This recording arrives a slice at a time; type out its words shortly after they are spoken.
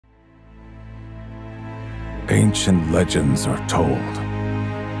ancient legends are told.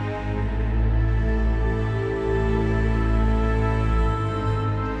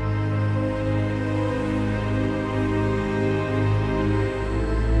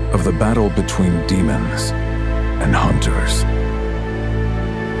 Of the battle between demons and hunters.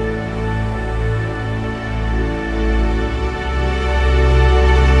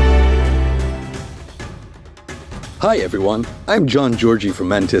 Hi everyone, I'm John Georgie from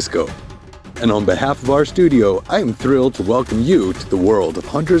Mantisco, and on behalf of our studio, I am thrilled to welcome you to the world of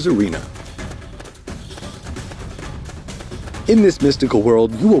Hunter's Arena. In this mystical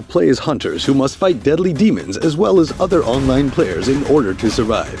world, you will play as hunters who must fight deadly demons as well as other online players in order to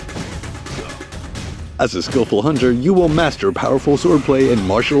survive. As a skillful hunter, you will master powerful swordplay and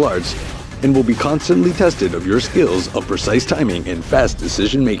martial arts, and will be constantly tested of your skills of precise timing and fast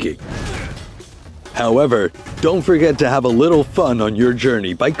decision-making. However, don't forget to have a little fun on your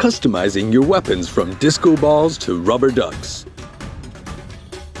journey by customizing your weapons from disco balls to rubber ducks.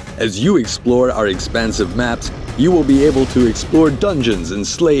 As you explore our expansive maps, you will be able to explore dungeons and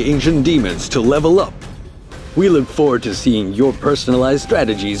slay ancient demons to level up. We look forward to seeing your personalized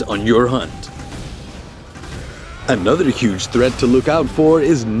strategies on your hunt. Another huge threat to look out for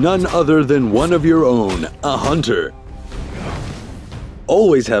is none other than one of your own, a hunter.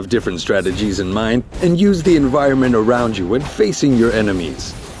 Always have different strategies in mind and use the environment around you when facing your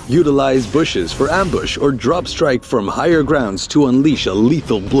enemies. Utilize bushes for ambush or drop strike from higher grounds to unleash a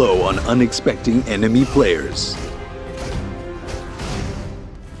lethal blow on unexpected enemy players.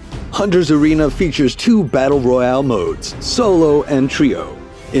 Hunter's Arena features two Battle Royale modes, Solo and Trio.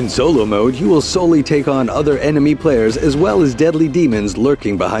 In Solo mode, you will solely take on other enemy players as well as deadly demons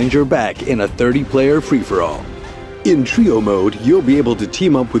lurking behind your back in a 30-player free-for-all. In Trio mode, you'll be able to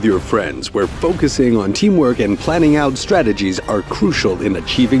team up with your friends, where focusing on teamwork and planning out strategies are crucial in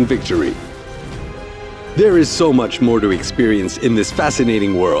achieving victory. There is so much more to experience in this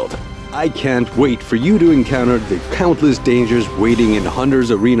fascinating world. I can't wait for you to encounter the countless dangers waiting in Hunter's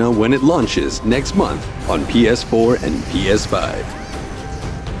Arena when it launches next month on PS4 and PS5.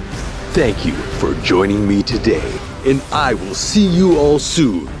 Thank you for joining me today, and I will see you all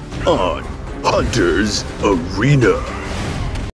soon on Hunter's Arena.